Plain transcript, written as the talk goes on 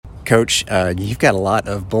Coach, you've got a lot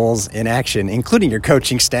of Bulls in action, including your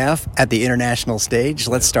coaching staff at the international stage.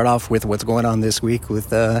 Let's start off with what's going on this week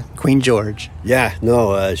with Queen George. Yeah,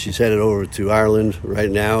 no, she's headed over to Ireland right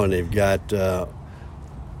now, and they've got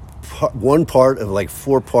one part of like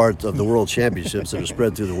 4 parts of the World Championships that are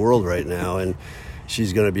spread through the world right now, and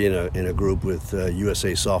she's going to be in a group with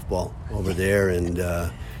USA Softball over there, and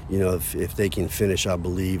if they can finish, I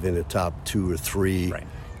believe, in the top 2 or 3, right,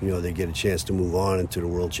 they get a chance to move on into the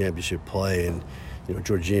World Championship play. And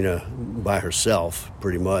Georgina by herself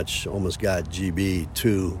pretty much almost got GB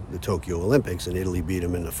to the Tokyo Olympics, and Italy beat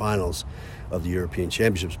them in the finals of the European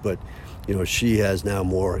Championships. But she has now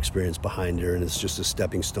more experience behind her, and it's just a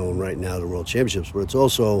stepping stone right now to the World Championships. But it's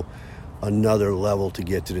also another level to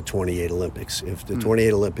get to the 28 Olympics. If the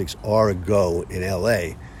 28 Olympics are a go in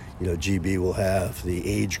LA, GB will have the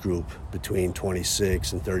age group between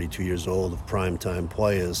 26 and 32 years old of primetime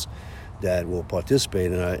players that will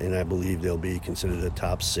participate, and I believe they'll be considered a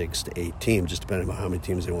top 6 to 8 team, just depending on how many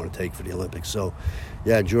teams they want to take for the Olympics. So,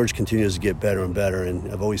 yeah, George continues to get better and better,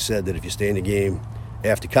 and I've always said that if you stay in the game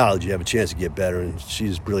after college, you have a chance to get better, and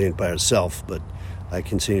she's brilliant by herself, but I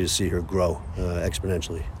continue to see her grow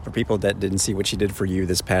exponentially. For people that didn't see what she did for you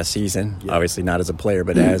this past season, obviously not as a player,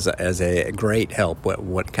 but as a great help,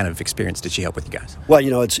 what kind of experience did she help with you guys? Well,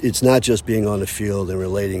 it's not just being on the field and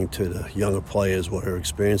relating to the younger players, what her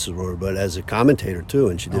experiences were, but as a commentator too,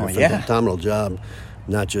 and she did a phenomenal job,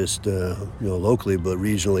 not just locally, but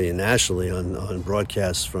regionally and nationally on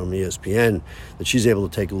broadcasts from ESPN, that she's able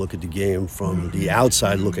to take a look at the game from the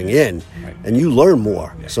outside looking in. Right. And you learn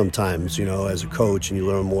more sometimes, as a coach, and you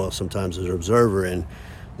learn more sometimes as an observer, and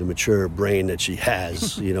the mature brain that she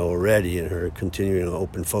has, already, and her continuing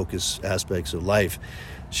open focus aspects of life.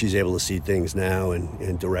 She's able to see things now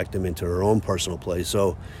and direct them into her own personal play.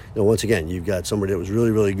 So, once again, you've got somebody that was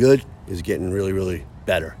really, really good is getting really, really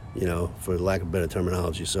better, for lack of better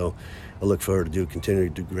terminology. So I look for her to continue to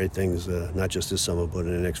do great things, not just this summer, but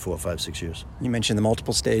in the next 4, 5, 6 years. You mentioned the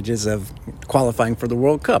multiple stages of qualifying for the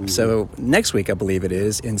World Cup. Mm-hmm. So next week, I believe it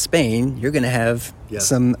is, in Spain, you're going to have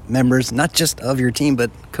some members, not just of your team, but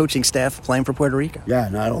coaching staff playing for Puerto Rico. Yeah,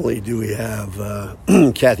 not only do we have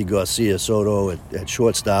Kathy Garcia Soto at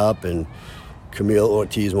shortstop, and Camille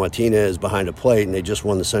Ortiz Martinez behind the plate, and they just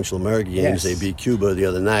won the Central America games. Yes. They beat Cuba the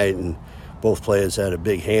other night, and both players had a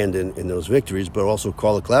big hand in those victories, but also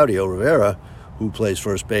Carla Claudio Rivera, who plays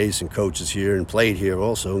first base and coaches here and played here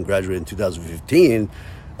also and graduated in 2015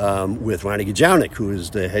 with Ronnie Gajownik, who is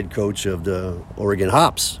the head coach of the Oregon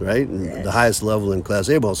Hops, right? And the highest level in Class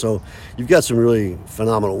A ball. So you've got some really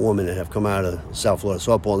phenomenal women that have come out of South Florida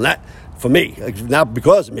softball. And that, for me, not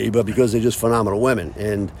because of me, but because they're just phenomenal women.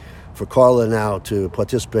 And for Carla now to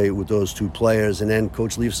participate with those 2 players, and then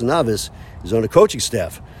Coach Leif Sanavis is on the coaching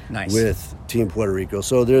staff with Team Puerto Rico.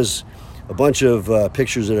 So there's a bunch of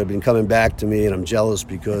pictures that have been coming back to me, and I'm jealous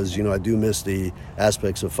because, I do miss the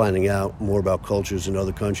aspects of finding out more about cultures in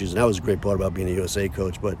other countries, and that was a great part about being a USA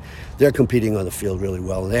coach. But they're competing on the field really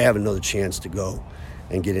well, and they have another chance to go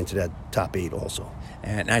and get into that top 8 also.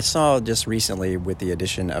 And I saw just recently with the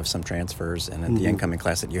addition of some transfers and the incoming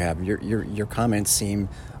class that you have, your comments seem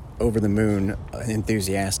over the moon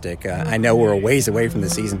enthusiastic. I know we're a ways away from the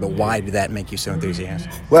season, but why did that make you so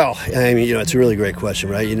enthusiastic? Well, I mean, it's a really great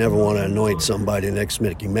question, right? You never want to anoint somebody next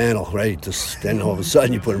Mickey Mantle, right? Then all of a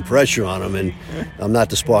sudden you're putting pressure on them, and I'm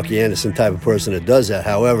not the Sparky Anderson type of person that does that.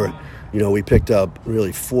 However, we picked up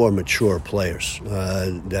really 4 mature players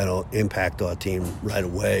that'll impact our team right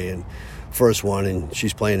away. And first one, and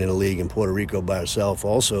she's playing in a league in Puerto Rico by herself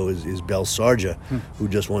also, is Belle Sarja, who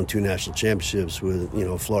just won 2 national championships with,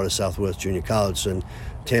 Florida Southwest Junior College, and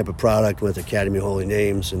Tampa product with Academy of Holy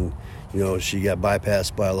Names. And, she got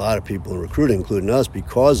bypassed by a lot of people in recruiting, including us,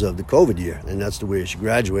 because of the COVID year. And that's the way she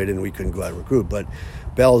graduated, and we couldn't go out and recruit. But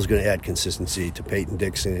Belle is going to add consistency to Peyton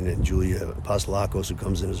Dixon and Julia Apostolakos, who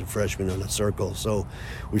comes in as a freshman on the circle. So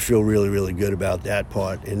we feel really, really good about that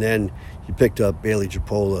part. And then you picked up Bailey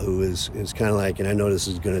Japola, who is kind of like, and I know this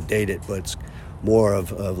is going to date it, but it's more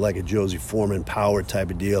of like a Josie Foreman power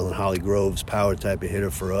type of deal, and Holly Groves power type of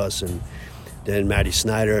hitter for us. And then Maddie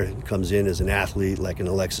Snyder comes in as an athlete like an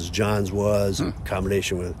Alexis Johns was, in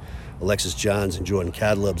combination with Alexis Johns and Jordan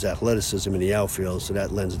Cadlub's athleticism in the outfield, so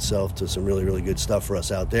that lends itself to some really, really good stuff for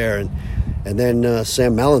us out there. And then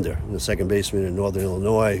Sam Mallender, the second baseman in Northern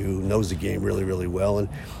Illinois, who knows the game really, really well.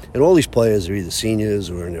 And all these players are either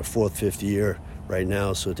seniors or in their 4th, 5th year right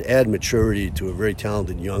now. So to add maturity to a very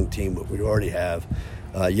talented young team that we already have,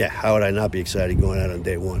 how would I not be excited going out on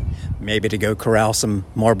day 1? Maybe to go corral some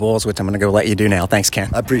more Bulls, which I'm going to go let you do now. Thanks, Ken.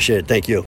 I appreciate it. Thank you.